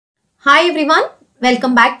Hi everyone,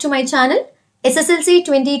 welcome back to my channel. SSLC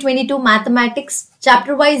 2022 Mathematics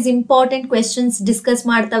chapter wise important questions discuss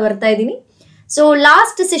ಮಾಡ್ತಾ ಬರ್ತಾ ಇದೀನಿ. So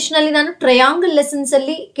last session ಅಲ್ಲಿ ನಾನು triangle lessons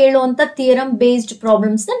ಅಲ್ಲಿ ಕೇಳುವಂತ theorem based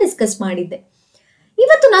problems ನ discuss ಮಾಡಿದ್ದೆ.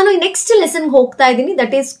 ಇವತ್ತು ನಾನು ನೆಕ್ಸ್ಟ್ ಲೆಸನ್ ಹೋಗ್ತಾ ಇದೀನಿ,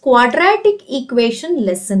 that is quadratic equation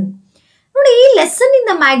lesson. ನೋಡಿ, ಈ ಲೆಸನ್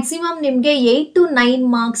ಇಂದ ಮ್ಯಾಕ್ಸಿಮಮ್ ನಿಮಗೆ 8 to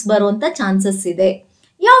 9 ಮಾರ್ಕ್ಸ್ ಬರುವಂತ ಚಾನ್ಸಸ್ ಇದೆ.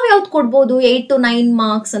 ಯಾವ್ಯಾವ್ದು ಕೊಡ್ಬೋದು 8 to 9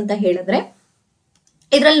 ಮಾರ್ಕ್ಸ್ ಅಂತ ಹೇಳಿದ್ರೆ,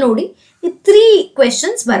 ಇದರಲ್ಲಿ ನೋಡಿ ಈ 3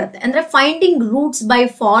 ಕ್ವೆಶನ್ಸ್ ಬರುತ್ತೆ. ಅಂದ್ರೆ finding roots by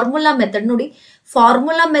formula method. ನೋಡಿ,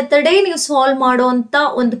 ಫಾರ್ಮುಲಾ ಮೆಥಡೇ ನೀವು ಸಾಲ್ವ್ ಮಾಡುವಂತ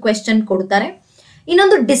ಒಂದು ಕ್ವೆಶನ್ ಕೊಡ್ತಾರೆ.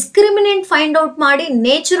 ಇನ್ನೊಂದು ಡಿಸ್ಕ್ರಿಮಿನೆಂಟ್ ಫೈಂಡ್ ಔಟ್ ಮಾಡಿ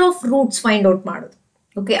nature of roots find out ಮಾಡೋದು.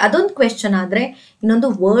 ಓಕೆ, ಅದೊಂದು ಕ್ವೆಶನ್ ಆದ್ರೆ ಇನ್ನೊಂದು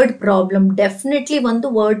ವರ್ಡ್ ಪ್ರಾಬ್ಲಮ್, ಡೆಫಿನೆಟ್ಲಿ ಒಂದು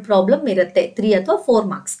ವರ್ಡ್ ಪ್ರಾಬ್ಲಮ್ ಇರುತ್ತೆ 3 ಅಥವಾ 4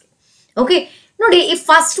 ಮಾರ್ಕ್ಸ್ಗೆ. ಓಕೆ, ನೋಡಿ, ಈ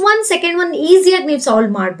ಫಸ್ಟ್ ಒನ್ ಸೆಕೆಂಡ್ ಒನ್ ಈಸಿಯಾಗಿ ನೀವು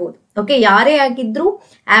ಸಾಲ್ವ್ ಮಾಡ್ಬೋದು. ಓಕೆ, ಯಾರೇ ಆಗಿದ್ರು,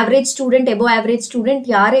 average student, above average student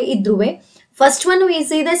ಯಾರೇ ಇದ್ರೂ ಫಸ್ಟ್ ಒನ್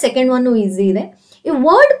ಈಸಿ ಇದೆ, ಸೆಕೆಂಡ್ ಒನ್ ಈಸಿ ಇದೆ. ಈ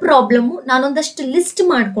ವರ್ಡ್ ಪ್ರಾಬ್ಲಮ್ ನಾನೊಂದಷ್ಟು ಲಿಸ್ಟ್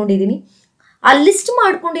ಮಾಡ್ಕೊಂಡಿದ್ದೀನಿ. ಆ ಲಿಸ್ಟ್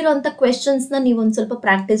ಮಾಡ್ಕೊಂಡಿರೋಂಥ ಕ್ವೆಶನ್ಸ್ ನ ನೀವು ಒಂದ್ ಸ್ವಲ್ಪ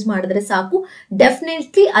ಪ್ರಾಕ್ಟೀಸ್ ಮಾಡಿದ್ರೆ ಸಾಕು,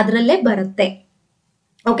 ಡೆಫಿನೆಟ್ಲಿ ಅದರಲ್ಲೇ ಬರುತ್ತೆ.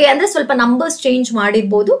 ಓಕೆ, ಅಂದ್ರೆ ಸ್ವಲ್ಪ ನಂಬರ್ಸ್ ಚೇಂಜ್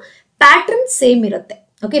ಮಾಡಿರ್ಬೋದು, ಪ್ಯಾಟರ್ನ್ ಸೇಮ್ ಇರುತ್ತೆ.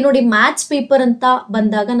 ಓಕೆ, ನೋಡಿ, ಮ್ಯಾಥ್ಸ್ ಪೇಪರ್ ಅಂತ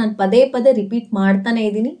ಬಂದಾಗ ನಾನು ಪದೇ ಪದೇ ರಿಪೀಟ್ ಮಾಡ್ತಾನೆ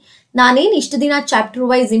ಇದ್ದೀನಿ. ನಾನೇನು ಇಷ್ಟು ದಿನ ಚಾಪ್ಟರ್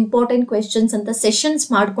ವೈಸ್ ಇಂಪಾರ್ಟೆಂಟ್ ಕ್ವೆಶನ್ಸ್ ಅಂತ ಸೆಷನ್ಸ್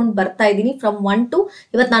ಮಾಡ್ಕೊಂಡು ಬರ್ತಾ ಇದ್ದೀನಿ. ಫ್ರಮ್ 1 to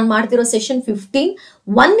ಇವತ್ತು ನಾನು ಮಾಡ್ತಿರೋ ಸೆಷನ್ 15.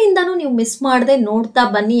 1 ಇಂದನೂ ನೀವು ಮಿಸ್ ಮಾಡದೆ ನೋಡ್ತಾ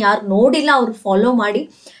ಬನ್ನಿ. ಯಾರು ನೋಡಿಲ್ಲ ಅವ್ರು ಫಾಲೋ ಮಾಡಿ.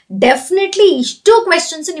 ಡೆಫಿನೆಟ್ಲಿ ಇಷ್ಟು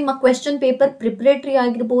ಕ್ವೆಶನ್ಸ್ ನಿಮ್ಮ ಕ್ವೆಶನ್ ಪೇಪರ್ ಪ್ರಿಪರೇಟರಿ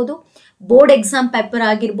ಆಗಿರ್ಬೋದು, ಬೋರ್ಡ್ ಎಕ್ಸಾಮ್ ಪೇಪರ್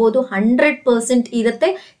ಆಗಿರ್ಬೋದು, 100%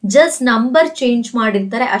 ಇರುತ್ತೆ. ಜಸ್ಟ್ ನಂಬರ್ ಚೇಂಜ್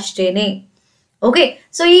ಮಾಡಿರ್ತಾರೆ ಅಷ್ಟೇನೆ. ಓಕೆ,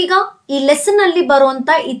 ಸೊ ಈಗ ಈ ಲೆಸನ್ ಅಲ್ಲಿ ಬರುವಂತ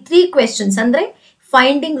ಈ 3 ಕ್ವೆಶನ್ಸ್ ಅಂದ್ರೆ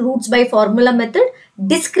finding roots by formula method,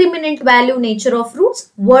 discriminant value, nature of roots,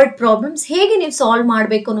 word problems ಹೇಗೆ ನೀವು ಸಾಲ್ವ್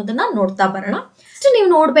ಮಾಡಬೇಕು ಅನ್ನೋದನ್ನ ನೋಡ್ತಾ ಬರೋಣ. ಫಸ್ಟ್ ನೀವು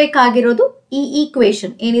ನೋಡ್ಬೇಕಾಗಿರೋದು ಈ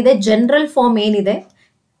ಈಕ್ವೇಶನ್ ಏನಿದೆ, ಜನರಲ್ ಫಾರ್ಮ್ ಏನಿದೆ,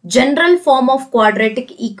 general form of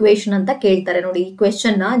quadratic equation ಅಂತ ಕೇಳ್ತಾರೆ. ನೋಡಿ, ಈ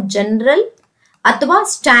ಕ್ವೆಶನ್ ನ ಜನರಲ್ ಅಥವಾ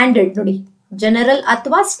ಸ್ಟ್ಯಾಂಡರ್ಡ್, ನೋಡಿ, ಜನರಲ್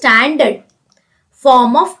ಅಥವಾ standard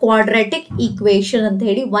form of quadratic equation ಅಂತ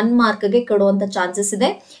ಹೇಳಿ 1 ಮಾರ್ಕ್ಗೆ ಕೊಡುವಂತ ಚಾನ್ಸಸ್ ಇದೆ.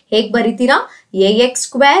 ಹೇಗ್ ಬರೀತೀರಾ?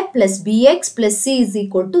 ax² plus bx plus c is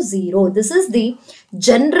equal to 0. This is the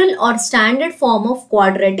general or standard form of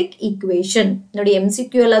quadratic equation. ನೋಡಿ,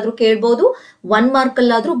 MCQ ಅಲ್ಲಾದ್ರೂ ಕೇಳ್ಬೋದು, 1 ಮಾರ್ಕ್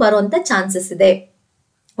ಅಲ್ಲಾದ್ರೂ ಬರುವಂತ ಚಾನ್ಸಸ್ ಇದೆ.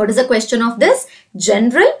 What is the question of this?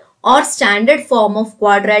 General or standard form of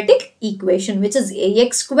quadratic equation, which is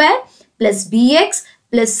ax² plus bx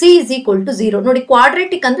plus c is equal to 0. ನೋಡಿ,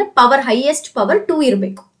 quadratic ಅಂದ್ರೆ power highest power 2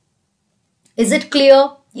 ಇರಬೇಕು. Is it clear?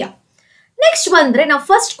 Yeah. Next ಬಂದ್ರೆ ನಾವು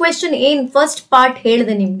first question ಏನ್ first part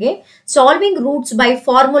ಹೇಳಿದೆ ನಿಮ್ಗೆ, solving roots by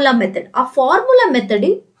formula method. ಆ formula method,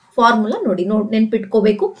 formula ನೋಡಿ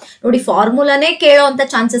ನೆನ್ಪಿಟ್ಕೋಬೇಕು. ನೋಡಿ, ಫಾರ್ಮುಲಾನೇ ಕೇಳೋ ಅಂತ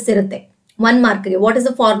ಚಾನ್ಸಸ್ ಇರುತ್ತೆ 1 ಮಾರ್ಕ್ಗೆ. What is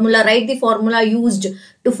the formula? Right the formula used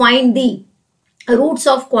to find the roots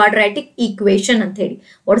of quadratic equation ಅಂತ ಹೇಳಿ.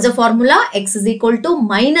 What is the formula? X is equal to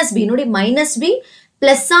minus B. ನೋಡಿ, minus B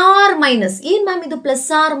plus R minus. ಏನ್ ma'am ಇದು plus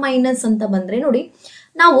R minus ಅಂತ ಬಂದ್ರೆ, ನೋಡಿ,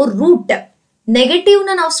 ನಾವು root negative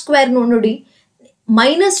ನ ನಾವು ಸ್ಕ್ವೇರ್ ನೋಡಿ,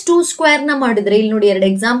 -2² ನ ಮಾಡಿದ್ರೆ, ಇಲ್ಲಿ ನೋಡಿ 2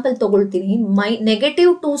 ಎಕ್ಸಾಂಪಲ್ ತಗೊಳ್ತೀನಿ.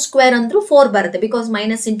 -2² ಅಂದ್ರೂ 4 ಬರುತ್ತೆ, because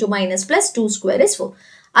minus into minus plus 2² is 4.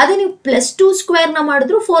 ಅದೇ ನೀವು +2² ನ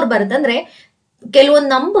ಮಾಡಿದ್ರು 4 ಬರುತ್ತೆ. ಅಂದ್ರೆ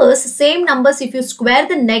ಕೆಲವೊಂದು numbers, same numbers, if you square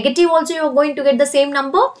the negative also you are going to get the same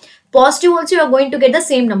number, positive also you are going to get the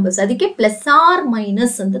same numbers. ಅದಕ್ಕೆ plus R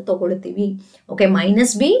minus ಅಂತ ತಗೊಳ್ತೀವಿ. Okay,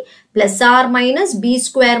 minus B plus R minus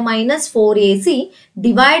b² minus 4ac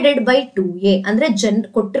divided by 2a. ಅಂದ್ರೆ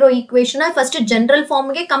ಕೊಟ್ಟಿರೋ equation first general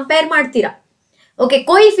ಫಾರ್ಮ್ಗೆ compare ಮಾಡ್ತೀರಾ. Okay,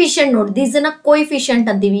 coefficient ನೋಡಿ, these ಅನ್ನ coefficient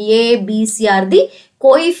ಅಂತೀವಿ. a b c R the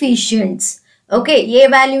ಕೋಯಿಫಿಷಿಯಂಟ್ಸ್. Okay, A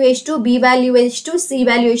value ಎಷ್ಟು, ಬಿ ವ್ಯಾಲ್ಯೂ ಎಷ್ಟು, ಸಿ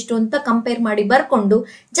ವ್ಯಾಲ್ಯೂ ಎಷ್ಟು ಅಂತ ಕಂಪೇರ್ ಮಾಡಿ ಬರ್ಕೊಂಡು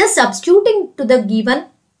just substituting to the given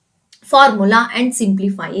formula and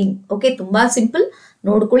simplifying. Okay, ತುಂಬಾ ಸಿಂಪಲ್.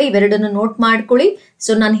 ನೋಡ್ಕೊಳ್ಳಿ, ಇವೆರಡನ್ನು ನೋಟ್ ಮಾಡ್ಕೊಳ್ಳಿ.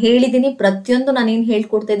 ಸೊ ನಾನು ಹೇಳಿದ್ದೀನಿ, ಪ್ರತಿಯೊಂದು ನಾನೇನು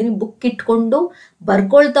ಹೇಳ್ಕೊಡ್ತಾ ಇದ್ದೀನಿ ಬುಕ್ ಇಟ್ಕೊಂಡು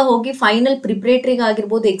ಬರ್ಕೊಳ್ತಾ ಹೋಗಿ. ಫೈನಲ್ ಪ್ರಿಪರೇಟರಿಗೆ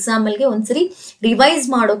ಆಗಿರ್ಬೋದು, ಎಕ್ಸಾಮಲ್ಗೆ ಒಂದ್ಸರಿ ರಿವೈಸ್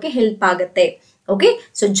ಮಾಡೋಕೆ ಹೆಲ್ಪ್ ಆಗುತ್ತೆ. Okay,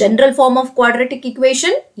 so general form of quadratic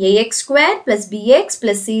equation ax² plus bx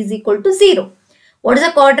plus c is equal to 0. What is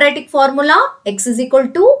the quadratic formula? X is equal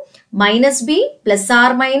to minus b plus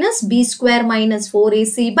r minus b² minus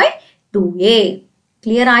 4ac by 2a.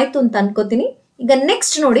 Clear ಆಯ್ತು ಅಂತ ಅನ್ಕೋತೀನಿ. ಈಗ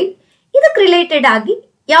next ನೋಡಿ, ಇದಕ್ಕೆ related ಆಗಿ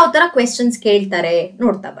ಯಾವ ತರ questions ಕೇಳ್ತಾರೆ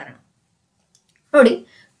ನೋಡ್ತಾ ಬರೋಣ. ನೋಡಿ,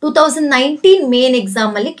 2019 ಮೇನ್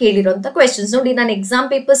ಎಕ್ಸಾಮ್ ಅಲ್ಲಿ ಕೇಳಿರೋಂಥ ಕ್ವೆಶನ್ಸ್. ನೋಡಿ, ನಾನು ಎಕ್ಸಾಮ್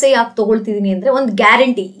ಪೇಪರ್ಸ್ ಯಾಕೆ ತಗೊಳ್ತಿದ್ದೀನಿ ಅಂದ್ರೆ, ಒಂದು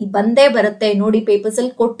ಗ್ಯಾರಂಟಿ ಬಂದೇ ಬರುತ್ತೆ, ನೋಡಿ ಪೇಪರ್ಸ್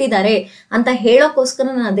ಅಲ್ಲಿ ಕೊಟ್ಟಿದ್ದಾರೆ ಅಂತ ಹೇಳೋಕ್ಕೋಸ್ಕರ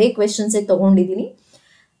ನಾನು ಅದೇ ಕ್ವೆಶನ್ಸ್ ತಗೊಂಡಿದ್ದೀನಿ.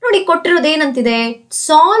 ನೋಡಿ, ಕೊಟ್ಟಿರೋದು ಏನಂತಿದೆ,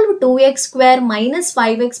 solve 2x² minus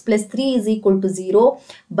 5x plus 3 is equal to 0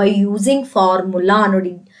 by using formula.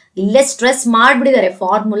 ನೋಡಿ, ಇಲ್ಲೇ ಸ್ಟ್ರೆಸ್ ಮಾಡ್ಬಿಡಿದ್ದಾರೆ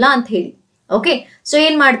ಫಾರ್ಮುಲಾ ಅಂತ ಹೇಳಿ. ಓಕೆ, ಸೊ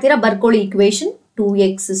ಏನ್ ಮಾಡ್ತೀರಾ ಬರ್ಕೊಳ್ಳಿ equation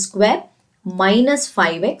 2x square minus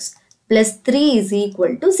 5x plus 3 is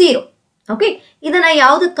equal to 0. Okay, ಇದನ್ನ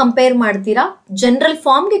ಯಾವ್ದಕ್ಕೆ ಕಂಪೇರ್ ಮಾಡ್ತೀರಾ? ಜನರಲ್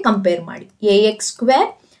ಫಾರ್ಮ್ಗೆ ಕಂಪೇರ್ ಮಾಡಿ. ax square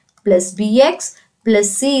plus bx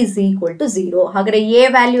plus c is equal to 0. ಹಾಗಾದ್ರೆ a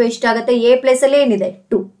ವ್ಯಾಲ್ಯೂ ಎಷ್ಟಾಗುತ್ತೆ? a ಪ್ಲೇಸ್ ಅಲ್ಲಿ ಏನಿದೆ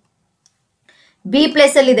 2, b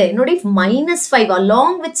ಪ್ಲೇಸ್ ಅಲ್ಲಿ ಇದೆ ನೋಡಿ ಮೈನಸ್ 5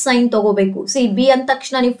 ಅಲಾಂಗ್ ವಿತ್ ಸೈನ್ ತಗೋಬೇಕು. ಸಿ b ಅಂದ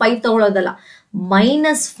ತಕ್ಷಣ ನೀವು 5 ತಗೊಳ್ಳೋದಲ್ಲ,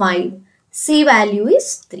 minus 5, c value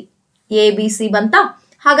is 3. a b c ಬಂತ?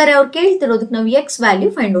 ಹಾಗಾದ್ರೆ ಅವ್ರು ಕೇಳ್ತಿರೋದಕ್ಕೆ ನಾವು x ವ್ಯಾಲ್ಯೂ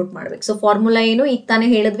ಫೈಂಡ್ ಔಟ್ ಮಾಡ್ಬೇಕು. ಸೊ ಫಾರ್ಮುಲಾ ಏನು? ಈಗ ತಾನೇ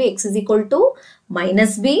ಹೇಳಿದ್ವಿ, x is equal to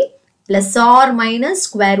minus b plus R minus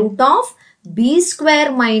square root of b square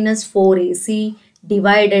minus 4ac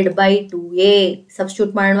divided by 2a.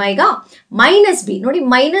 Substitute ಮಾಡೋಣ ಈಗ. ಮೈನಸ್ ಬಿ ನೋಡಿ,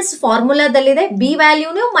 ಮೈನಸ್ ಫಾರ್ಮುಲಾದಲ್ಲಿದೆ, ಬಿ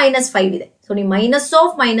ವ್ಯಾಲ್ಯೂನು ಮೈನಸ್ 5 ಇದೆ. So ನೀವು ಮೈನಸ್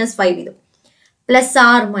ಆಫ್ ಮೈನಸ್ 5 ಇದು plus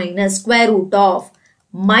R minus square root of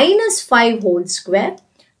minus 5 whole square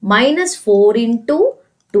minus 4 into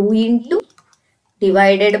 2 into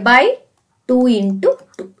divided by 2 into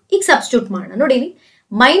 2. ಈಗ substitute ಮಾಡೋಣ ನೋಡಿ.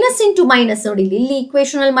 Minus into minus ನೋಡಿ, ಇಲ್ಲಿ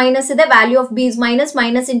ಈಕ್ವೇಶನ್ ಅಲ್ಲಿ ಮೈನಸ್ ಇದೆ, value of B is minus,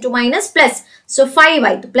 minus into minus plus. So 5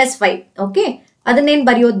 ಆಯ್ತು, plus 5. Okay, ಅದನ್ನೇನು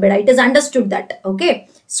ಬರೆಯೋದು ಬೇಡ, it is understood that. Okay,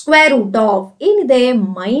 square root of ಏನಿದೆ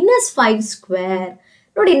ಮೈನಸ್ 5 ಸ್ಕ್ವೇರ್.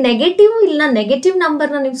 ನೋಡಿ ನೆಗೆಟಿವ್ ಇಲ್ಲ, ನೆಗೆಟಿವ್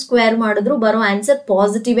ನಂಬರ್ನ ನೀವು ಸ್ಕ್ವೇರ್ ಮಾಡಿದ್ರು ಬರೋ ಆನ್ಸರ್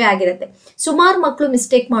ಪಾಸಿಟಿವ್ ಆಗಿರುತ್ತೆ. ಸುಮಾರು ಮಕ್ಕಳು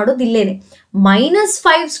ಮಿಸ್ಟೇಕ್ ಮಾಡೋದು ಇಲ್ಲೇನೆ. ಮೈನಸ್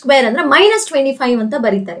 5 ಸ್ಕ್ವೇರ್ ಅಂದ್ರೆ ಮೈನಸ್ 25 ಅಂತ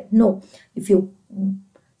ಬರೀತಾರೆ. No, if you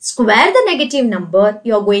square the negative number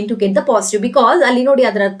you are going to get the positive. Because ಅಲ್ಲಿ ನೋಡಿ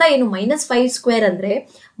ಅದರ ಅರ್ಥ ಏನು? ಮೈನಸ್ 5 ಸ್ಕ್ವೇರ್ ಅಂದ್ರೆ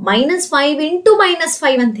ಮೈನಸ್ 5 ಇಂಟು ಮೈನಸ್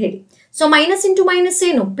 5 ಅಂತ ಹೇಳಿ. ಸೊ ಮೈನಸ್ ಇಂಟು ಮೈನಸ್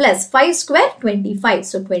ಏನು? Plus 5 square 25.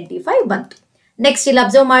 ಸೊ 25 ಬಂತು. ನೆಕ್ಸ್ಟ್ ಇಲ್ಲಿ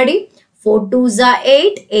ಅಬ್ಸರ್ವ್ ಮಾಡಿ, 4 2s are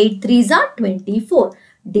 8, 8 3s are 24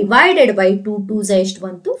 divided by 2 2s ಎಷ್ಟು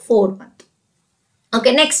ಬಂತು? 4 ಬಂತು.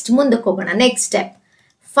 ಓಕೆ, ನೆಕ್ಸ್ಟ್ ಮುಂದಕ್ಕೆ ಹೋಗೋಣ. ನೆಕ್ಸ್ಟ್ ಸ್ಟೆಪ್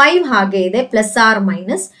 5 ಹಾಗೆ ಇದೆ, ಪ್ಲಸ್ ಆರ್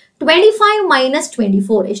ಮೈನಸ್ 25 ಮೈನಸ್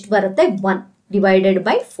 24 ಎಷ್ಟು ಬರುತ್ತೆ? 1 ಡಿವೈಡೆಡ್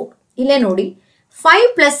ಬೈ 4. ಇಲ್ಲೇ ನೋಡಿ 5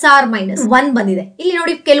 ಪ್ಲಸ್ ಆರ್ ಮೈನಸ್ 1 ಬಂದಿದೆ. ಇಲ್ಲಿ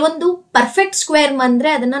ನೋಡಿ ಕೆಲವೊಂದು ಪರ್ಫೆಕ್ಟ್ ಸ್ಕ್ವೇರ್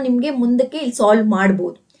ಬಂದ್ರೆ ಅದನ್ನ ನಿಮ್ಗೆ ಮುಂದಕ್ಕೆ ಇಲ್ಲಿ ಸಾಲ್ವ್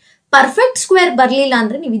ಮಾಡಬಹುದು. ಪರ್ಫೆಕ್ಟ್ ಸ್ಕ್ವೇರ್ ಬರಲಿಲ್ಲ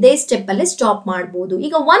ಅಂದ್ರೆ ನೀವು ಇದೇ ಸ್ಟೆಪ್ ಅಲ್ಲೇ ಸ್ಟಾಪ್ ಮಾಡಬಹುದು.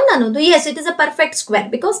 ಈಗ 1 ಅನ್ನೋದು S it is a perfect square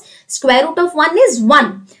because square root of 1 is 1.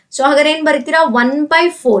 So ಹಾಗಾದ್ರೆ ಏನ್ ಬರೀತೀರಾ?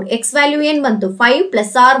 1/4. ಎಕ್ಸ್ ವ್ಯಾಲ್ಯೂ ಏನ್ ಬಂತು? 5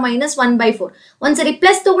 ಪ್ಲಸ್ ಆರ್ ಮೈನಸ್ 1/4. ಒಂದ್ಸರಿ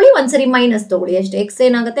ಪ್ಲಸ್ ತಗೊಳ್ಳಿ, ಒಂದ್ಸರಿ ಮೈನಸ್ ತಗೊಳ್ಳಿ ಅಷ್ಟೇ. ಎಕ್ಸ್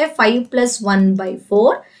ಏನಾಗುತ್ತೆ? 5 ಪ್ಲಸ್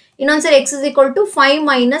 1/4. ಇನ್ನೊಂದ್ಸರಿ X is equal to 5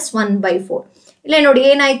 minus 1/4. ಇಲ್ಲೇ ನೋಡಿ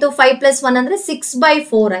ಏನಾಯ್ತು? 5 ಪ್ಲಸ್ 1 ಅಂದ್ರೆ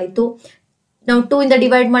 6/4 ಆಯ್ತು. ನಾವು 2 ಇಂದ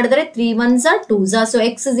ಡಿವೈಡ್ ಮಾಡಿದ್ರೆ 3 1s are 2s. So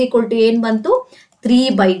X is equal to ಏನ್ ಬಂತು?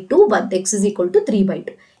 3/2 ಬಂತು. X is equal to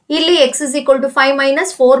 3/2. ಇಲ್ಲಿ X is equal to 5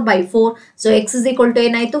 minus 4/4. So X is equal to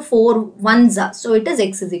ಏನಾಯ್ತು? 4 1s. So it is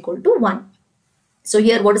X is equal to 1. So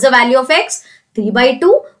here what is the value of X?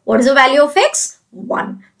 3/2. What is the value of X?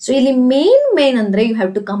 1. So ಇಲ್ಲಿ main ಅಂದ್ರೆ you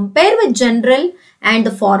have to compare with general and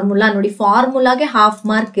the formula. ನೋಡಿ ಫಾರ್ಮುಲಾಗೆ half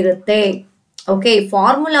mark ಇರುತ್ತೆ. Okay,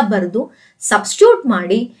 formula ಬರೆದು substitute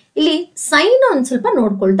ಮಾಡಿ ಇಲ್ಲಿ sign ಒಂದ್ ಸ್ವಲ್ಪ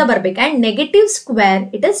ನೋಡ್ಕೊಳ್ತಾ ಬರ್ಬೇಕು. And negative square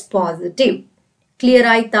it is positive. Clear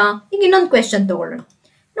ಆಯ್ತಾ? ಈಗ ಇನ್ನೊಂದು ಕ್ವೆಶನ್ ತಗೊಳ್ಳೋಣ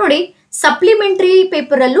ನೋಡಿ. ಸಪ್ಲಿಮೆಂಟರಿ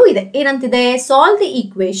ಪೇಪರ್ ಅಲ್ಲೂ ಇದೆ. ಏನಂತಿದೆ? Solve the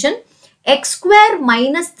equation X square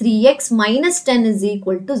minus 3x minus 10 is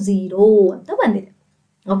equal to 0 ಅಂತ ಬಂದಿದೆ.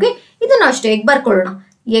 ಓಕೆ, ಇದನ್ನು ಅಷ್ಟೇ ಈಗ ಬರ್ಕೊಳ್ಳೋಣ.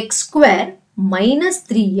 X square minus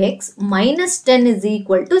 3x minus 10 is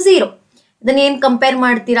equal to 0. ಇದನ್ನ ಏನ್ ಕಂಪೇರ್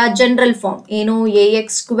ಮಾಡ್ತೀರಾ? ಜನರಲ್ ಫಾರ್ಮ್ ಏನು? ax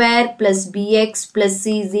square plus bx plus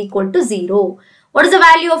c is equal to 0. What is the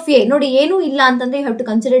value of a? ನೋಡಿ ಏನು ಇಲ್ಲ ಅಂತಂದ್ರೆ you have to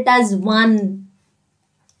consider it as 1.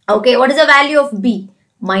 Okay, what is the value of b?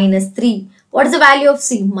 Minus 3. What is the value of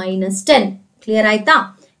c? Minus 10. Clear ಆಯ್ತಾ?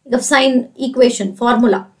 ಈಗ sign equation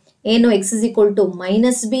formula ಏನು? x is equal to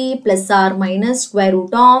minus b plus r minus square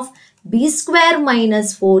root of b square minus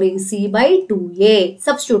 4ac by 2a.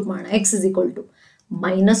 Substitute ಮಾಡೋಣ. x is equal to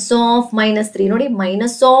minus of minus 3 ನೋಡಿ,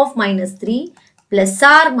 minus of minus 3 plus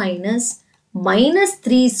r minus minus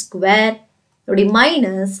 3 square ನೋಡಿ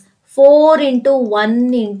minus 4 into 1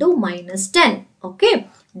 into minus 10. Okay,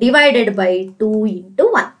 divided by 2 into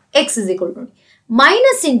 1. X is equal to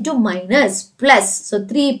minus into minus plus. So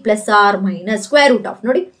 3 plus r minus square root of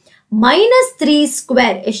ನೋಡಿ minus 3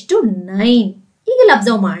 square ಎಷ್ಟು 9. ಈಗ ಇಲ್ಲಿ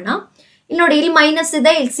observe ಮಾಡೋಣ. ಇಲ್ಲಿ ನೋಡಿ ಇಲ್ಲಿ minus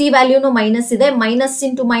ಇದೆ, ಇಲ್ಲಿ ಸಿ ವ್ಯಾಲ್ಯೂನು ಮೈನಸ್ ಇದೆ. ಮೈನಸ್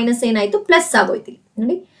ಇಂಟು ಮೈನಸ್ ಏನಾಯ್ತು? ಪ್ಲಸ್ ಆಗೋಯ್ತು.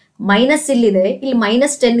 ನೋಡಿ ಮೈನಸ್ ಇಲ್ಲಿದೆ, ಇಲ್ಲಿ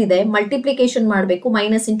ಮೈನಸ್ 10 ಇದೆ. ಮಲ್ಟಿಪ್ಲಿಕೇಶನ್ ಮಾಡಬೇಕು.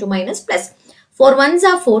 Minus into minus plus. 4 1s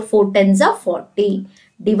are 4, 4 10s are 40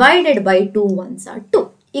 divided by 2 1s are 2.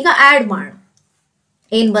 ಈಗ ಆಡ್ ಮಾಡೋಣ.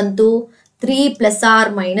 ಏನ್ ಬಂತು? 3 plus R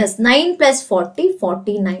minus 9 plus 40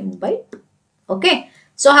 49/2. Okay,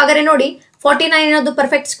 so ಹಾಗಾದ್ರೆ ನೋಡಿ 49 ಅನ್ನೋದು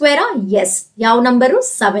ಪರ್ಫೆಕ್ಟ್ ಸ್ಕ್ವೇರಾ? ಎಸ್. ಯಾವ ನಂಬರು?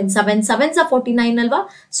 7. 7 7s are 49 ಅಲ್ವಾ?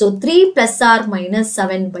 So 3 plus R minus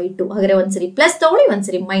 7/2. ಹಾಗಾದ್ರೆ ಒಂದ್ಸರಿ ಪ್ಲಸ್ ತಗೊಳ್ಳಿ,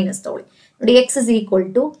 ಒಂದ್ಸರಿ ಮೈನಸ್ ತಗೊಳ್ಳಿ. ನೋಡಿ X is equal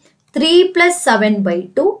to 3 plus 7 by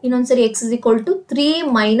 2. ಇನ್ನೊಂದ್ಸರಿ x is equal to 3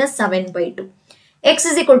 minus 7 by 2. x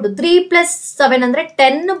is equal to 3 plus 7 ಅಂದ್ರೆ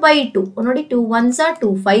 10 by 2. ನೋಡಿ 2 1s are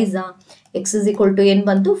 2 5s are. x is equal to ಏನು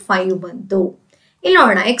ಬಂತು 5 ಬಂತು. ಇಲ್ಲಿ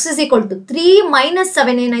ನೋಡೋಣ x is equal to 3 minus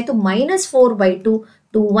 7 ಏನಾಯ್ತು minus 4 by 2.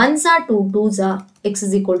 2 1s are 2 2s are. x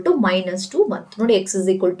is equal to minus 2 ಬಂತು. ನೋಡಿ x is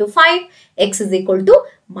equal to 5, x is equal to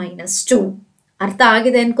minus 2. ಅರ್ಥ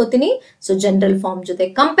ಆಗಿದೆ ಅನ್ಕೋತೀನಿ. ಸೊ ಜನರಲ್ ಫಾರ್ಮ್ ಜೊತೆ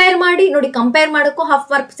ಕಂಪೇರ್ ಮಾಡಿ ನೋಡಿ, ಕಂಪೇರ್ ಮಾಡೋಕ್ಕೂ ಹಾಫ್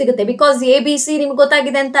ಮಾರ್ಕ್ ಸಿಗುತ್ತೆ ಬಿಕಾಸ್ ಎ ಬಿ ಸಿ ನಿಮ್ಗೆ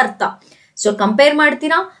ಗೊತ್ತಾಗಿದೆ ಅಂತ ಅರ್ಥ. ಸೊ ಕಂಪೇರ್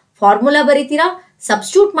ಮಾಡ್ತೀರಾ, ಫಾರ್ಮುಲಾ ಬರೀತೀರಾ,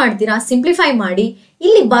 ಸಬ್ಸ್ಟಿಟ್ಯೂಟ್ ಮಾಡ್ತೀರಾ, ಸಿಂಪ್ಲಿಫೈ ಮಾಡಿ.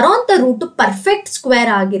 ಇಲ್ಲಿ ಬರೋಂಥ ರೂಟ್ ಪರ್ಫೆಕ್ಟ್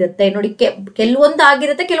ಸ್ಕ್ವೇರ್ ಆಗಿರುತ್ತೆ ನೋಡಿ. ಕೆಲವೊಂದು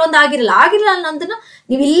ಆಗಿರುತ್ತೆ, ಕೆಲವೊಂದು ಆಗಿರಲ್ಲ ಅನ್ನೋದನ್ನ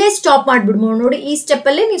ನೀವು ಇಲ್ಲೇ ಸ್ಟಾಪ್ ಮಾಡ್ಬಿಡ್ಬೋದು ನೋಡಿ. ಈ ಸ್ಟೆಪ್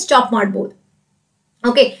ಅಲ್ಲೇ ನೀವು ಸ್ಟಾಪ್ ಮಾಡ್ಬೋದು.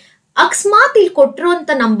 ಓಕೆ, ಅಕಸ್ಮಾತ್ ಇಲ್ಲಿ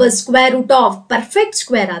ಕೊಟ್ಟಿರುವಂತ number square root of perfect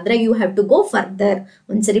square ಆದ್ರೆ you have to go further.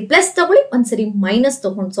 ಒಂದ್ಸರಿ ಪ್ಲಸ್ ತಗೊಳ್ಳಿ, ಒಂದ್ಸರಿ ಮೈನಸ್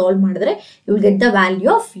ತಗೊಂಡು ಸಾಲ್ವ್ ಮಾಡಿದ್ರೆ you will get the value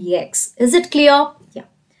of X. Is it clear? ಯಾ,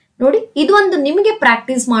 ನೋಡಿ ಇದು ಒಂದು ನಿಮಗೆ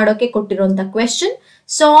ಪ್ರಾಕ್ಟೀಸ್ ಮಾಡೋಕೆ ಕೊಟ್ಟಿರುವಂತ question.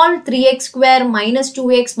 Solve 3x square minus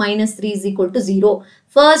 2x minus 3 is equal to 0.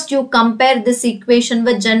 First you compare this equation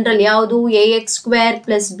with general. ಯಾವುದು? ax square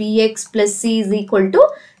plus bx plus c is equal to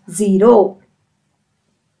 0.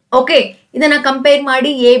 Okay, ಇದನ್ನ compare ಮಾಡಿ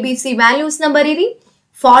A B C values ನ ಬರೀರಿ,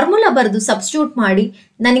 formula ಬರೆದು substitute ಮಾಡಿ.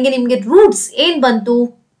 ನನಗೆ ನಿಮಗೆ roots ಏನ್ ಬಂತು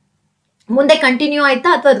ಮುಂದೆ ಕಂಟಿನ್ಯೂ ಆಯ್ತಾ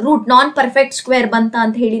ಅಥವಾ ರೂಟ್ ನಾನ್ ಪರ್ಫೆಕ್ಟ್ ಸ್ಕ್ವೇರ್ ಬಂತಾ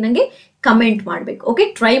ಅಂತ ಹೇಳಿ ನನಗೆ ಕಮೆಂಟ್ ಮಾಡಬೇಕು. ಓಕೆ,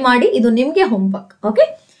 ಟ್ರೈ ಮಾಡಿ, ಇದು ನಿಮಗೆ ಹೋಮ್ವರ್ಕ್. ಓಕೆ,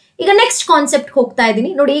 ಈಗ ನೆಕ್ಸ್ಟ್ ಕಾನ್ಸೆಪ್ಟ್ ಹೋಗ್ತಾ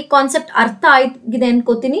ಇದ್ದೀನಿ ನೋಡಿ. ಈ ಕಾನ್ಸೆಪ್ಟ್ ಅರ್ಥ ಆಗಿದೆ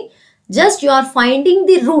ಅನ್ಕೋತೀನಿ. Just you are finding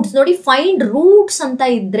the roots. ನೋಡಿ, ಫೈಂಡ್ ರೂಟ್ಸ್ ಅಂತ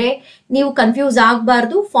ಇದ್ರೆ ನೀವು ಕನ್ಫ್ಯೂಸ್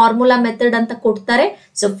ಆಗಬಾರ್ದು. ಫಾರ್ಮುಲಾ ಮೆಥಡ್ ಅಂತ ಕೊಡ್ತಾರೆ.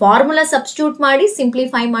 ಸೊ ಫಾರ್ಮುಲಾ ಸಬ್ಸ್ಟಿಟ್ಯೂಟ್ ಮಾಡಿ,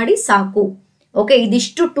 ಸಿಂಪ್ಲಿಫೈ ಮಾಡಿ ಸಾಕು. ಓಕೆ,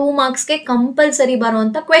 ಇದಿಷ್ಟು 2 ಮಾರ್ಕ್ಸ್ಗೆ ಕಂಪಲ್ಸರಿ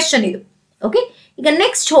ಬರುವಂತ ಕ್ವೆಶನ್ ಇದು. ಓಕೆ, ಈಗ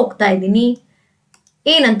ನೆಕ್ಸ್ಟ್ ಹೋಗ್ತಾ ಇದ್ದೀನಿ.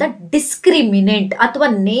 ಏನಂತ? ಡಿಸ್ಕ್ರಿಮಿನೆಂಟ್ ಅಥವಾ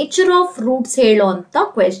ನೇಚರ್ ಆಫ್ ರೂಟ್ಸ್ ಹೇಳೋ ಅಂತ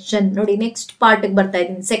ಕ್ವೆಶನ್ ನೋಡಿ. ನೆಕ್ಸ್ಟ್ ಪಾರ್ಟ್ಗೆ ಬರ್ತಾ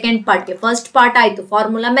ಇದ್ದೀನಿ, ಸೆಕೆಂಡ್ ಪಾರ್ಟ್ಗೆ. ಫಸ್ಟ್ ಪಾರ್ಟ್ ಆಯ್ತು,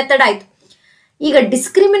 ಫಾರ್ಮುಲಾ ಮೆಥಡ್ ಆಯ್ತು. ಈಗ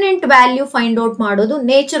ಡಿಸ್ಕ್ರಿಮಿನೆಂಟ್ ವ್ಯಾಲ್ಯೂ ಫೈಂಡ್ ಔಟ್ ಮಾಡೋದು,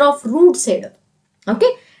 ನೇಚರ್ ಆಫ್ ರೂಟ್ಸ್ ಹೇಳೋದು. ಓಕೆ,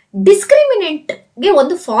 ಡಿಸ್ಕ್ರಿಮಿನೆಂಟ್ಗೆ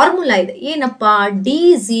ಒಂದು ಫಾರ್ಮುಲಾ ಇದೆ. ಏನಪ್ಪಾ? D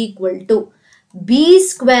is equal to B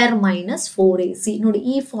square minus 4ac. ನೋಡಿ,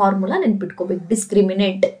 ಈ ಫಾರ್ಮುಲಾ ನೆನ್ಪಿಟ್ಕೋಬೇಕು.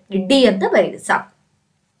 ಡಿಸ್ಕ್ರಿಮಿನೆಂಟ್ ಡಿ ಅಂತ ಬರೀರಿ ಸಾಕು.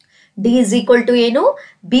 ಡಿ ಇಸ್ ಈಕ್ವಲ್ ಟು ಏನು?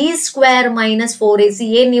 B square minus 4ac.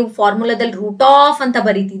 ಏನ್ ನೀವು ಫಾರ್ಮುಲಾದಲ್ಲಿ ರೂಟ್ ಆಫ್ ಅಂತ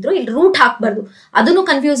ಬರೀತಿದ್ರು, ಇಲ್ಲಿ ರೂಟ್ ಹಾಕ್ಬಾರ್ದು. ಅದನ್ನು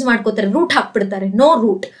ಕನ್ಫ್ಯೂಸ್ ಮಾಡ್ಕೋತಾರೆ, root ಹಾಕ್ಬಿಡ್ತಾರೆ. No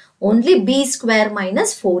root, only B square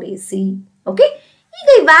minus 4ac. Okay, ಈಗ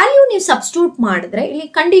ಈ ವ್ಯಾಲ್ಯೂ ನೀವು ಸಬ್ಸ್ಟಿಟ್ಯೂಟ್ ಮಾಡಿದ್ರೆ ಇಲ್ಲಿ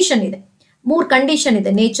ಕಂಡೀಷನ್ ಇದೆ, 3 ಕಂಡೀಷನ್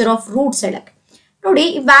ಇದೆ ನೇಚರ್ ಆಫ್ ರೂಟ್ಸ್ ಹೇಳಕ್ಕೆ. ನೋಡಿ,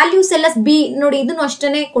 ಈ ವ್ಯಾಲ್ಯೂಸ್ ಎಲ್ಲ ಬಿ ನೋಡಿ, ಇದನ್ನು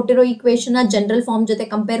ಅಷ್ಟೇ ಕೊಟ್ಟಿರೋ ಈಕ್ವೇಶನ್ ಜನರಲ್ ಫಾರ್ಮ್ ಜೊತೆ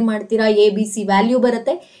ಕಂಪೇರ್ ಮಾಡ್ತೀರಾ. ಎ ಬಿ ಸಿ ವ್ಯಾಲ್ಯೂ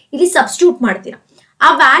ಬರುತ್ತೆ, ಇಲ್ಲಿ ಸಬ್ಸ್ಟಿಟ್ಯೂಟ್ ಮಾಡ್ತೀರಾ. ಆ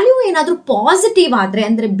ವ್ಯಾಲ್ಯೂ ಏನಾದ್ರೂ ಪಾಸಿಟಿವ್ ಆದ್ರೆ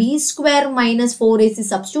ಅಂದ್ರೆ B square minus 4ac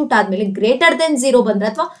substitute ಆದ್ಮೇಲೆ ಗ್ರೇಟರ್ ದೆನ್ 0 ಬಂದ್ರೆ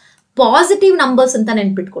ಅಥವಾ ಪಾಸಿಟಿವ್ ನಂಬರ್ಸ್ ಅಂತ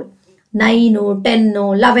ನೆನ್ಪಿಟ್ಕೊಳ್ಳಿ. 9 10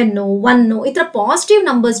 11 1 ಈ ತರ ಪಾಸಿಟಿವ್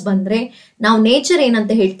ನಂಬರ್ಸ್ ಬಂದ್ರೆ ನಾವು ನೇಚರ್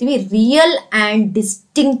ಏನಂತ ಹೇಳ್ತೀವಿ? ರಿಯಲ್ ಅಂಡ್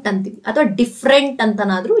ಡಿಸ್ಟಿಂಕ್ಟ್ ಅಂತೀವಿ, ಅಥವಾ ಡಿಫ್ರೆಂಟ್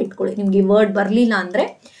ಅಂತನಾದ್ರೂ ಇಟ್ಕೊಳ್ಳಿ. ನಿಮ್ಗೆ ಈ ವರ್ಡ್ ಬರ್ಲಿಲ್ಲ ಅಂದ್ರೆ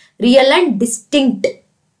ರಿಯಲ್ ಅಂಡ್ ಡಿಸ್ಟಿಂಕ್ಟ್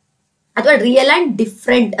ಅಥವಾ ರಿಯಲ್ ಅಂಡ್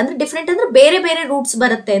ಡಿಫ್ರೆಂಟ್ ಅಂದ್ರೆ, ಡಿಫ್ರೆಂಟ್ ಅಂದ್ರೆ ಬೇರೆ ಬೇರೆ ರೂಟ್ಸ್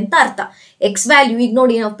ಬರುತ್ತೆ ಅಂತ ಅರ್ಥ. ಎಕ್ಸ್ ವ್ಯಾಲ್ಯೂ ಈಗ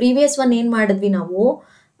ನೋಡಿ, ನಾವು ಪ್ರೀವಿಯಸ್ ಒನ್ ಏನ್ ಮಾಡಿದ್ವಿ ನಾವು,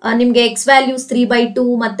 ನಿಮ್ಗೆ ಎಕ್ಸ್ ವ್ಯಾಲ್ಯೂಸ್ 3/2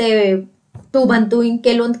 ಮತ್ತೆ 2 ಬಂತು. ಇನ್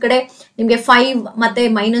ಕೆಲವೊಂದ್ ಕಡೆ ನಿಮ್ಗೆ 5 ಮತ್ತೆ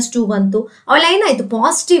 -2 ಬಂತು. ಅವೆಲ್ಲ ಏನಾಯ್ತು?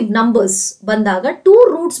 ಪಾಸಿಟಿವ್ ನಂಬರ್ಸ್ ಬಂದಾಗ 2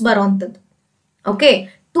 ರೂಟ್ಸ್ ಬರೋವಂಥದ್ದು. ಓಕೆ,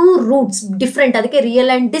 2 ರೂಟ್ಸ್ ಡಿಫ್ರೆಂಟ್, ಅದಕ್ಕೆ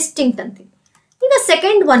ರಿಯಲ್ ಅಂಡ್ ಡಿಸ್ಟಿಂಕ್ಟ್ ಅಂತೀವಿ. ಈಗ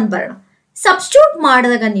ಸೆಕೆಂಡ್ ಒನ್ ಬರೋಣ. ಸಬ್ಸ್ಟಿಟ್ಯೂಟ್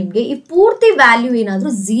ಮಾಡಿದಾಗ ನಿಮ್ಗೆ ಈ ಪೂರ್ತಿ ವ್ಯಾಲ್ಯೂ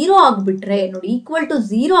ಏನಾದ್ರೂ 0 ಆಗ್ಬಿಟ್ರೆ ನೋಡಿ, ಈಕ್ವಲ್ ಟು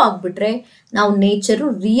 0 ಆಗ್ಬಿಟ್ರೆ ನಾವು ನೇಚರು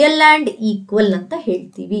ರಿಯಲ್ ಅಂಡ್ ಈಕ್ವಲ್ ಅಂತ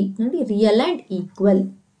ಹೇಳ್ತೀವಿ. ನೋಡಿ, ರಿಯಲ್ ಅಂಡ್ ಈಕ್ವಲ್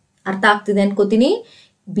ಅರ್ಥ ಆಗ್ತಿದೆ ಅನ್ಕೋತೀನಿ.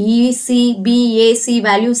 B C B A C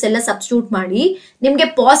values ಎಲ್ಲ ಸಬ್ಸ್ಟಿಟ್ಯೂಟ್ ಮಾಡಿ ನಿಮ್ಗೆ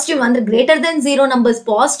ಪಾಸಿಟಿವ್ ಅಂದ್ರೆ greater than 0 numbers,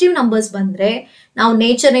 positive numbers ಬಂದ್ರೆ ನಾವು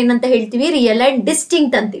ನೇಚರ್ ಏನಂತ ಹೇಳ್ತೀವಿ? ರಿಯಲ್ ಅಂಡ್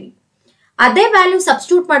ಡಿಸ್ಟಿಂಕ್ಟ್ ಅಂತೀವಿ. ಅದೇ ವ್ಯಾಲ್ಯೂ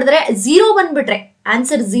ಸಬ್ಸ್ಟಿಟ್ಯೂಟ್ ಮಾಡಿದ್ರೆ 0 ಬಂದ್ಬಿಟ್ರೆ,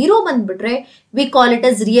 ಆನ್ಸರ್ 0 ಬಂದ್ಬಿಟ್ರೆ we call it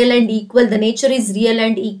as real and equal. The nature is real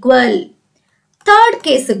and equal. Third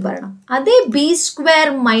ಕೇಸಿಗೆ ಬರೋಣ. ಅದೇ B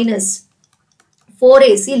square minus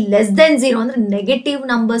 4ac less than 0 ಅಂದ್ರೆ ನೆಗೆಟಿವ್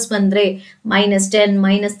ನಂಬರ್ಸ್ ಬಂದ್ರೆ -10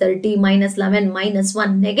 -30 -11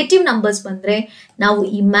 -1 ನೆಗೆಟಿವ್ ನಂಬರ್ಸ್ ಬಂದ್ರೆ ನಾವು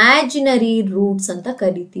ಇಮ್ಯಾಜಿನರಿ ರೂಟ್ಸ್ ಅಂತ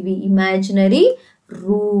ಕರಿತೀವಿ. ಇಮ್ಯಾಜಿನರಿ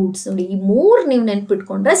ರೂಟ್ಸ್ ನೋಡಿ, ಈ 3 ನೀವು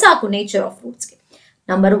ನೆನ್ಪಿಟ್ಕೊಂಡ್ರೆ ಸಾಕು ನೇಚರ್ ಆಫ್ ರೂಟ್ಸ್ಗೆ.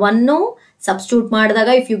 ನಂಬರ್ 1 ಸಬ್ಸ್ಟಿಟ್ಯೂಟ್ ಮಾಡಿದಾಗ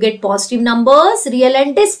if you get positive numbers, real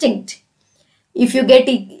and distinct. If you get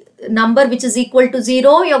number which is equal to 0,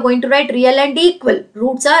 you are going to write real and equal.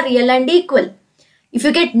 Roots are real and equal. If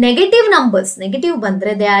you get negative numbers, negative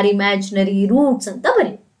bandre, they are imaginary roots anta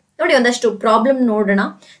bari. ನೋಡಿ, ಒಂದಷ್ಟು problem ನೋಡೋಣ,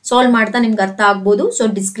 solve ಮಾಡ್ತಾ ನಿಮ್ಗೆ ಅರ್ಥ ಆಗ್ಬೋದು. So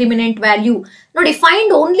discriminant value ನೋಡಿ,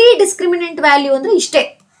 find only discriminant value ಅಂದ್ರೆ ಇಷ್ಟೇ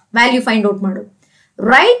ವ್ಯಾಲ್ಯೂ ಫೈಂಡ್ ಔಟ್ ಮಾಡೋದು.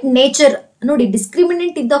 ರೈಟ್ ನೇಚರ್ ನೋಡಿ,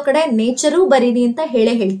 ಡಿಸ್ಕ್ರಿಮಿನೆಂಟ್ ಇದ್ದೋ ಕಡೆ ನೇಚರು ಬರೀರಿ ಅಂತ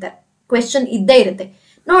ಹೇಳ್ತಾರೆ. ಕ್ವೆಶ್ಚನ್ ಇದ್ದೇ ಇರುತ್ತೆ.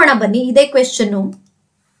 ನೋಡೋಣ ಬನ್ನಿ. ಇದೇ ಕ್ವೆಶ್ಚನ್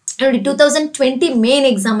ನೋಡಿ 2020 ಮೇನ್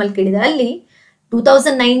ಎಕ್ಸಾಮ್ ಅಲ್ಲಿ ಕೇಳಿದ್ರೆ, ಅಲ್ಲಿ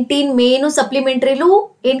 2019 ಮೇನು ಸಪ್ಲಿಮೆಂಟರಿಲೂ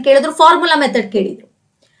ಏನ್ ಕೇಳಿದ್ರು, ಫಾರ್ಮುಲಾ ಮೆಥಡ್ ಕೇಳಿದ್ರು.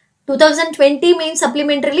 2020 ಮೇನ್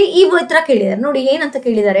ಸಪ್ಲಿಮೆಂಟರಿಲಿ ಈ ತರ ಕೇಳಿದಾರೆ. ನೋಡಿ ಏನಂತ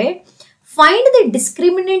ಕೇಳಿದ್ದಾರೆ, find the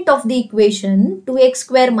discriminant of the equation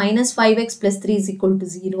 2x² - 5x + 3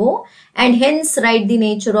 = 0 and hence right the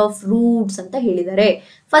nature of roots ಅಂತ ಹೇಳಿದ್ದಾರೆ.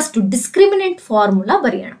 ಫಸ್ಟ್ ಡಿಸ್ಕ್ರಿಮಿನೆಂಟ್ ಫಾರ್ಮುಲಾ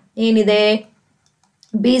ಬರೆಯೋಣ. ಏನಿದೆ,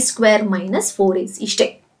 b² - 4ac ಇಷ್ಟೇ.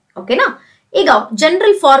 ಓಕೆನಾ. ಈಗ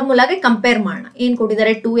ಜನರಲ್ ಫಾರ್ಮುಲಾಗೆ ಕಂಪೇರ್ ಮಾಡೋಣ. ಏನ್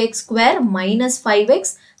ಕೊಟ್ಟಿದ್ದಾರೆ, 2x² - 5x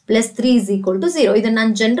 + 3 = 0. ಇದನ್ನ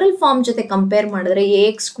ನಾನು ಜನರಲ್ ಫಾರ್ಮ್ ಜೊತೆ ಕಂಪೇರ್ ಮಾಡಿದ್ರೆ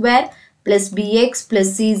ax² + bx +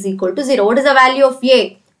 c = 0. What is the value of a?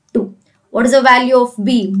 2. What is the value of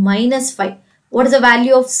b? -5. What is the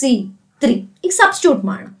value of c? 3. ಈಗ ಸಬ್ಸ್ಟಿಟ್ಯೂಟ್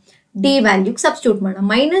ಮಾಡೋಣ. d ವ್ಯಾಲ್ಯೂ ಸಬ್ಸ್ಟಿಟ್ಯೂಟ್ ಮಾಡೋಣ.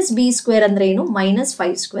 -b² ಅಂದ್ರೆ ಏನು,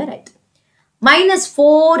 -5² ಆಯ್ತು.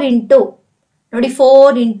 -4 ಇಂಟು ನೋಡಿ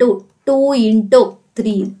 4 into 2 into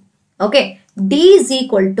 3. Okay. d is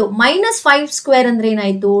equal to -5² ಅಂದ್ರೆ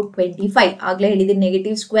ಏನಾಯ್ತು, 25. ಆಗ್ಲೇ ಹೇಳಿದೀನಿ,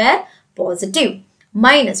 negative square positive.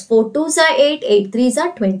 -4 2s are 8, 8 3s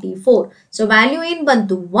are 24. So value ಏನ್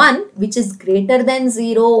ಬಂತು, 1 ವಿಚ್ ಇಸ್ ಗ್ರೇಟರ್ ದೆನ್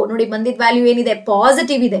 0. ನೋಡಿ ಬಂದಿದ್ದ ವ್ಯಾಲ್ಯೂ ಏನಿದೆ,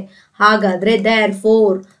 ಪಾಸಿಟಿವ್ ಇದೆ. ಹಾಗಾದ್ರೆ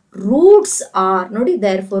therefore ರೂಟ್ಸ್ ಆರ್, ನೋಡಿ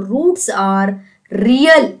therefore roots R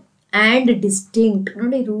real and distinct.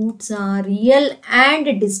 ನೋಡಿ roots R real and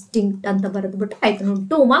distinct ಅಂತ ಬರೆದ್ಬಿಟ್ಟು ಆಯ್ತು. ನೋಡಿ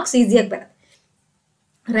 2 ಮಾರ್ಕ್ಸ್ ಈಸಿಯಾಗಿ ಬರುತ್ತೆ.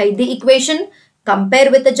 Write the equation, compare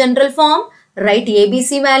with the general form, write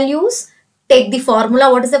ABC values, take the formula.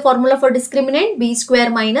 What is the formula for discriminant? b²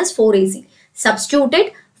 - 4ac. Substitute it.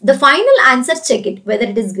 The final answer, check it whether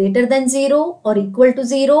it is greater than 0 or equal to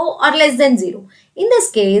 0 or less than 0. In this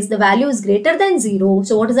case, the value is greater than 0.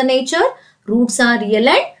 So what is the nature? Roots are real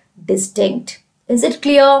and distinct. Is it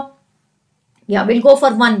clear? Yeah, we'll go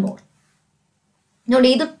for one more. Now,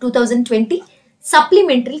 ಇದು 2020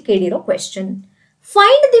 supplementary ಕೇಳಿರೋ question.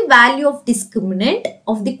 Find the value of discriminant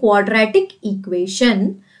of the quadratic equation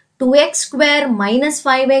 2x² -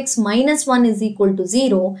 5x - 1 =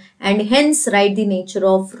 0 and hence write the nature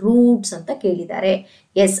of roots ಅಂತ ಕೇಳಿದ್ದಾರೆ.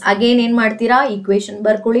 S, again ಏನ್ ಮಾಡ್ತೀರಾ, equation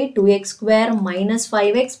ಬರ್ಕೊಳ್ಳಿ. 2x² -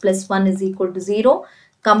 5x + 1 = 0.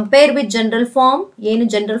 Compare with general form. ಏನು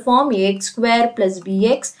general form, ax² +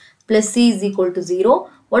 bx + c = 0.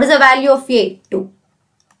 What is the value of a? 2.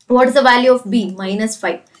 What is the value of b?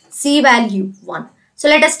 -5. C value 1. So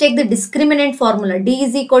let us take the discriminant formula. D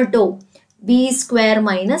is equal to b²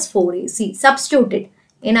 - 4ac. Substitute it.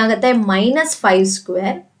 ಏನಾಗುತ್ತೆ,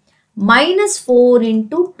 -5² -4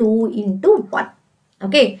 into 2 into 1.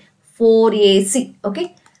 Okay, 4ac. Okay,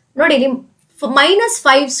 ನೋಡಿ ಇಲ್ಲಿ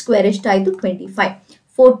 -5² ಎಷ್ಟಾಯ್ತು, 25.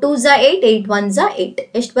 4 2s are 8, 8 1s are 8.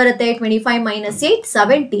 ಎಷ್ಟು ಬರುತ್ತೆ, 25 - 8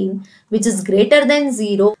 17, which is greater than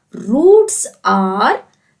 0. Roots are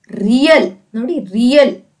real. ನೋಡಿ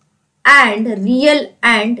real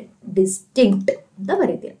and distinct ಅಂತ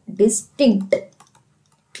ಬರೀತೀವಿ. Distinct.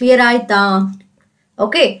 Clear ಆಯ್ತಾ?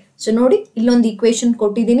 Okay. So ನೋಡಿ ಇಲ್ಲೊಂದು ಈಕ್ವೇಶನ್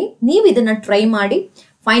ಕೊಟ್ಟಿದ್ದೀನಿ. ನೀವು ಇದನ್ನ ಟ್ರೈ ಮಾಡಿ.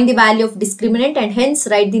 Find the value of discriminant and hence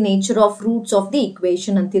right the nature of roots of the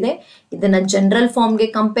equation ಅಂತಿದೆ. ಇದನ್ನ ಜನರಲ್ ಫಾರ್ಮ್ಗೆ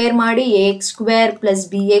ಕಂಪೇರ್ ಮಾಡಿ. ax² +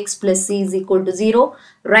 bx + c = 0.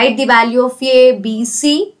 Right the value of a, b, c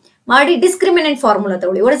ಮಾಡಿ. ಡಿಸ್ಕ್ರಿಮಿನೆಂಟ್ ಫಾರ್ಮುಲಾ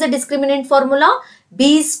ತಗೊಳ್ಳಿ. What is the discriminant formula? b²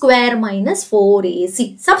 - 4ac.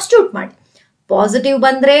 Substitute ಮಾಡಿ. Positive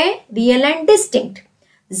ಬಂದ್ರೆ real and distinct.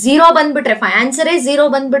 0 ಬಂದ್ಬಿಟ್ರೆ, ಆನ್ಸರೇ 0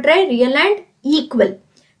 ಬಂದ್ಬಿಟ್ರೆ real and equal.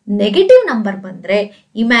 Negative number ಬಂದ್ರೆ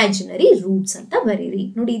imaginary roots ಅಂತ ಬರೀರಿ.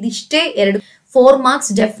 ನೋಡಿ ಇದಿಷ್ಟೇ 4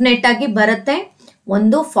 ಮಾರ್ಕ್ಸ್ ಡೆಫಿನೆಟ್ ಆಗಿ ಬರುತ್ತೆ.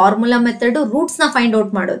 ಒಂದು ಫಾರ್ಮುಲಾ ಮೆಥಡ್, ರೂಟ್ಸ್ ನ ಫೈಂಡ್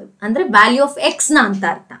ಔಟ್ ಮಾಡೋದು ಅಂದ್ರೆ ವ್ಯಾಲ್ಯೂ ಆಫ್ x ನ ಅಂತ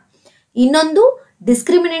ಅರ್ಥ. ಇನ್ನೊಂದು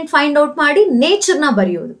ಡಿಸ್ಕ್ರಿಮಿನೆಂಟ್ ಫೈಂಡ್ ಔಟ್ ಮಾಡಿ ನೇಚರ್ ನ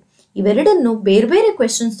ಬರೆಯೋದು. ಇವೆರಡನ್ನು ಬೇರೆ ಬೇರೆ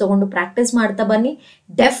ಕ್ವೆಶನ್ಸ್ ತಗೊಂಡು ಪ್ರಾಕ್ಟೀಸ್ ಮಾಡ್ತಾ ಬನ್ನಿ.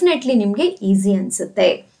 ಡೆಫಿನೆಟ್ಲಿ ನಿಮ್ಗೆ ಈಸಿ ಅನ್ಸುತ್ತೆ.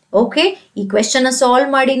 ಓಕೆ, ಈ ಕ್ವೆಶನ್ ಸಾಲ್ವ್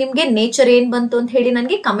ಮಾಡಿ ನಿಮ್ಗೆ ನೇಚರ್ ಏನ್ ಬಂತು ಅಂತ ಹೇಳಿ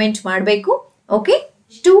ನನಗೆ ಕಮೆಂಟ್ ಮಾಡಬೇಕು. ಓಕೆ,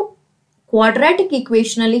 ಇಷ್ಟು ಕ್ವಾಡ್ರಾಟಿಕ್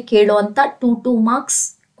ಈಕ್ವೇಶನ್ ಅಲ್ಲಿ ಕೇಳುವಂತ 2 marks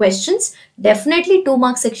questions. Definitely 2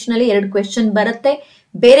 marks section ಅಲ್ಲಿ 2 ಕ್ವೆಶನ್ ಬರುತ್ತೆ.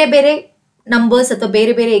 ಬೇರೆ ಬೇರೆ ನಂಬರ್ಸ್ ಅಥವಾ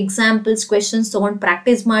ಬೇರೆ ಬೇರೆ ಎಕ್ಸಾಂಪಲ್ಸ್ ಕ್ವೆಶನ್ಸ್ ತಗೊಂಡು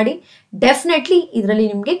ಪ್ರಾಕ್ಟೀಸ್ ಮಾಡಿ. ಡೆಫಿನೆಟ್ಲಿ ಇದರಲ್ಲಿ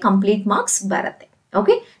ನಿಮ್ಗೆ ಕಂಪ್ಲೀಟ್ ಮಾರ್ಕ್ಸ್ ಬರುತ್ತೆ.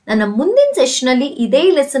 ಓಕೆ, ನನ್ನ ಮುಂದಿನ ಸೆಷನ್ ಅಲ್ಲಿ ಇದೇ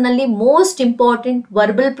ಲೆಸನ್ ಅಲ್ಲಿ ಮೋಸ್ಟ್ ಇಂಪಾರ್ಟೆಂಟ್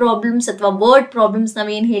ವರ್ಬಲ್ ಪ್ರಾಬ್ಲಮ್ಸ್ ಅಥವಾ ವರ್ಡ್ ಪ್ರಾಬ್ಲಮ್ಸ್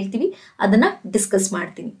ನಾವೇನ್ ಹೇಳ್ತೀವಿ ಅದನ್ನ ಡಿಸ್ಕಸ್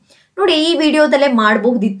ಮಾಡ್ತೀನಿ. ನೋಡಿ ಈ ವಿಡಿಯೋದಲ್ಲೇ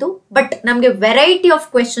ಮಾಡಬಹುದಿತ್ತು, ಬಟ್ ನಮ್ಗೆ ವೆರೈಟಿ ಆಫ್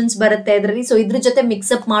ಕ್ವೆಶನ್ಸ್ ಬರುತ್ತೆ ಇದರಲ್ಲಿ. ಸೊ ಇದ್ರ ಜೊತೆ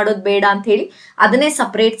ಮಿಕ್ಸಪ್ ಮಾಡೋದು ಬೇಡ ಅಂತ ಹೇಳಿ ಅದನ್ನೇ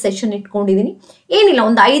ಸಪರೇಟ್ ಸೆಷನ್ ಇಟ್ಕೊಂಡಿದೀನಿ. ಏನಿಲ್ಲ,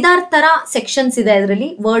 ಒಂದು 5-6 ತರ ಸೆಕ್ಷನ್ಸ್ ಇದೆ ಇದರಲ್ಲಿ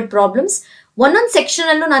ವರ್ಡ್ ಪ್ರಾಬ್ಲಮ್ಸ್. ಒಂದೊಂದು ಸೆಕ್ಷನ್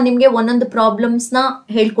ಅಲ್ಲೂ ನಾನು ನಿಮ್ಗೆ ಒಂದೊಂದು ಪ್ರಾಬ್ಲಮ್ಸ್ ನ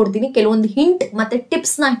ಹೇಳ್ಕೊಡ್ತೀನಿ, ಕೆಲವೊಂದು ಹಿಂಟ್ ಮತ್ತೆ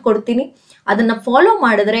ಟಿಪ್ಸ್ ನ ಕೊಡ್ತೀನಿ. ಅದನ್ನ ಫಾಲೋ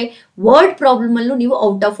ಮಾಡಿದ್ರೆ ವರ್ಡ್ ಪ್ರಾಬ್ಲಮ್ ಅಲ್ಲೂ ನೀವು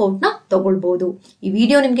ಔಟ್ ಆಫ್ ಔಟ್ ನ ತಗೊಳ್ಬಹುದು. ಈ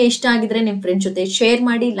ವಿಡಿಯೋ ನಿಮ್ಗೆ ಇಷ್ಟ ಆಗಿದ್ರೆ ನಿಮ್ ಫ್ರೆಂಡ್ಸ್ ಜೊತೆ ಶೇರ್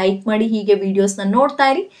ಮಾಡಿ, ಲೈಕ್ ಮಾಡಿ. ಹೀಗೆ ವಿಡಿಯೋಸ್ ನ ನೋಡ್ತಾ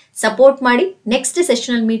ಇರಿ, ಸಪೋರ್ಟ್ ಮಾಡಿ. ನೆಕ್ಸ್ಟ್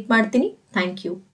ಸೆಷನ್ ಅಲ್ಲಿ ಮೀಟ್ ಮಾಡ್ತೀನಿ. Thank you.